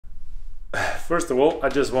First of all, I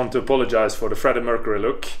just want to apologize for the Freddie Mercury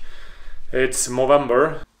look. It's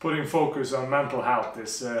November. Putting focus on mental health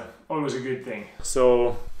is always a good thing.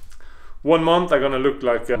 So 1 month I'm gonna look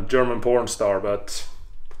like a German porn star, but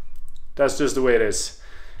that's just the way it is.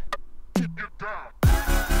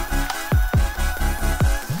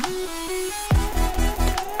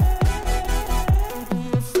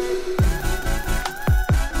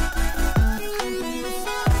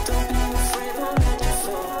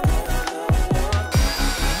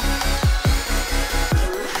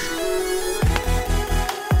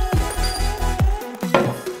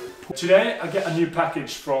 Today I get a new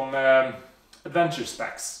package from Adventure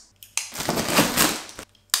Specs.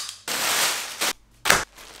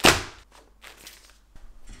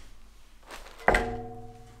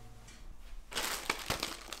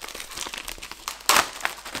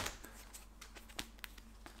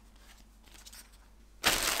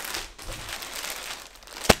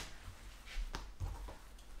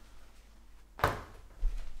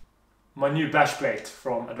 My new bash plate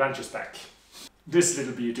from Adventure Spec. This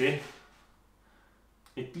little beauty,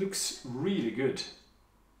 it looks really good.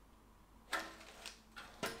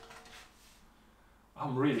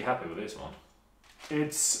 I'm really happy with this one.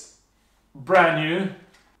 It's brand new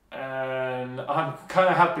and I'm kind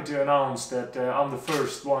of happy to announce that I'm the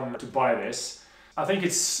first one to buy this. I think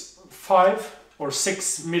it's 5 or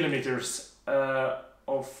 6 millimeters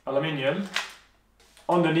of aluminium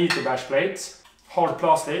underneath the bash plate, hard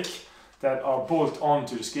plastic that are bolt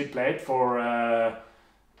onto the skid plate for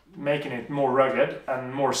making it more rugged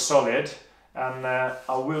and more solid, and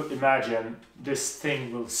I will imagine this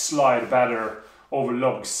thing will slide better over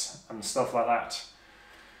logs and stuff like that.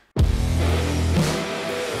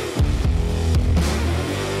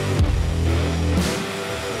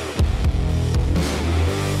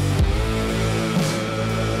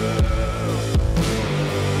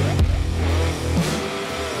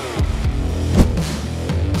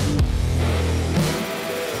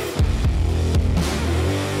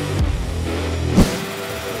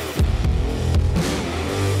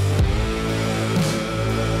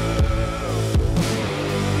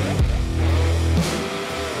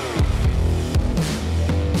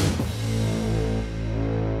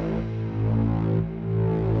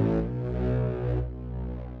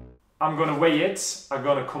 I'm gonna weigh it, I'm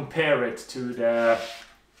gonna compare it to the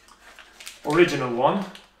original one.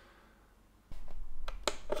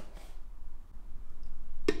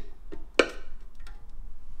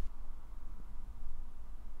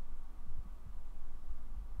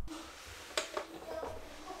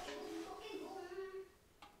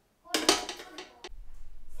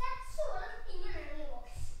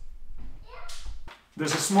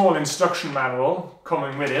 There's a small instruction manual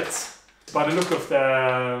coming with it. By the look of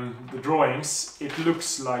the drawings, it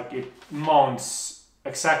looks like it mounts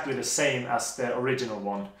exactly the same as the original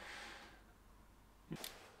one.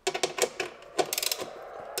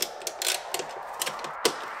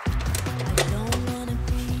 I don't wanna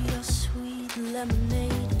be your sweet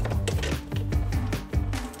lemonade.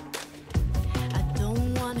 I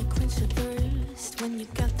don't wanna quench your thirst when you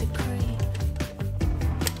got the creep.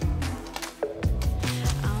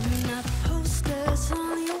 I'm not posters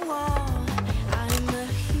on your wall.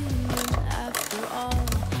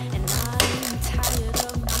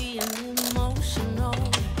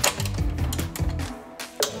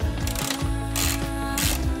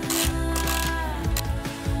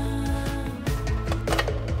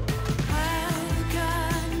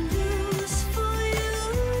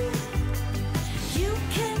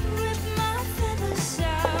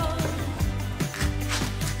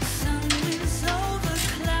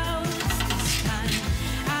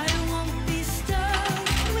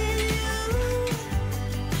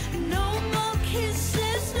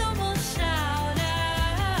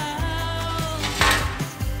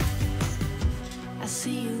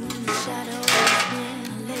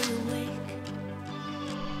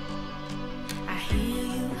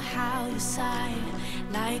 Sigh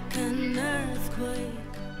like an earthquake.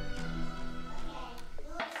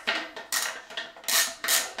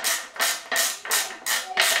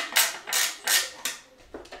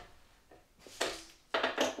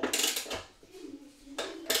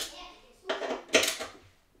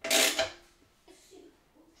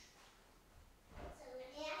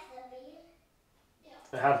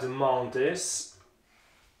 I have to mount this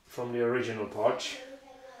from the original part.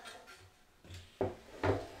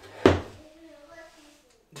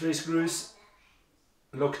 3 screws,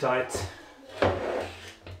 Loctite,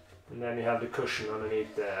 and then you have the cushion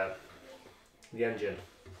underneath the engine.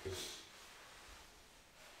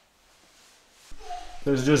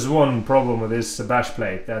 There's just one problem with this bash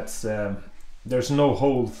plate, that's there's no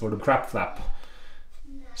hole for the crap flap.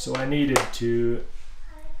 So I needed to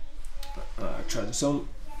try this on.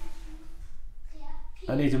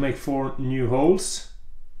 I need to make 4 new holes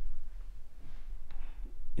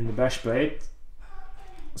in the bash plate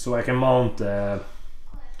so I can mount the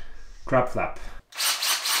crab flap.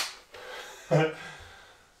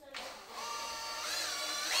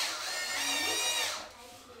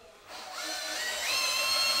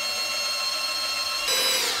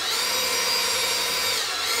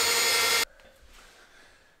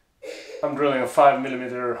 I'm drilling a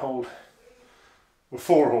 5mm hole, or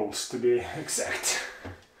 4 holes to be exact.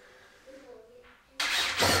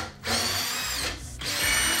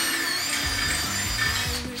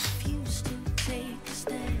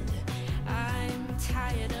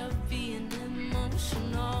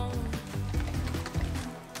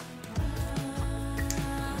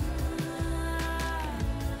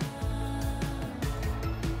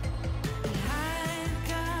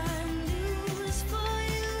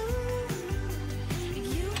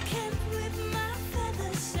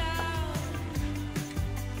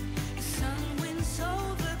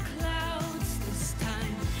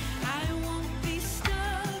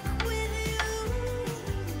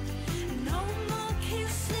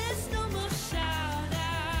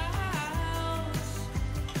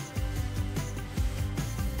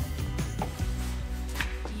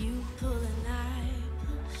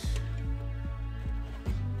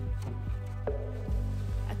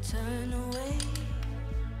 Turn away.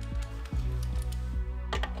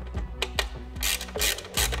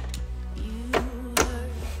 You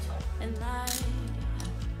hurt and lie.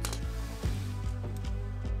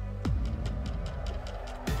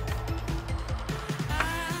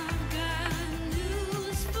 I've got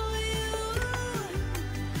news for you.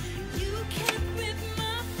 You can't rip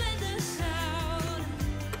my feathers out.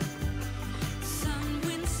 Sun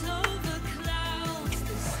winds over clouds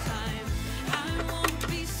this time. I won't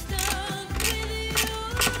be stuck with you.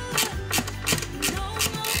 No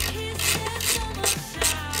more kisses, no more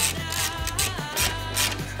shout-outs.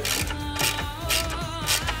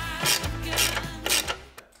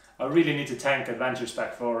 I really need to thank Adventure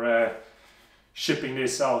Spec for shipping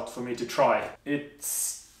this out for me to try.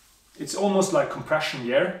 It's almost like compression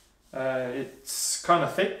gear. It's kind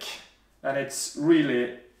of thick and it's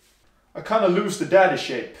really... I kind of lose the daddy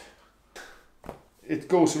shape. It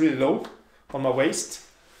goes really low on my waist,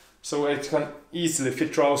 so it can easily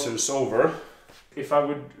fit trousers over. If I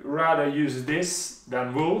would rather use this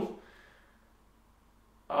than wool,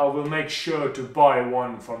 I will make sure to buy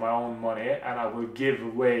one for my own money, and I will give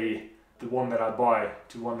away the one that I buy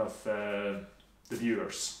to one of the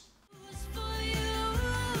viewers. For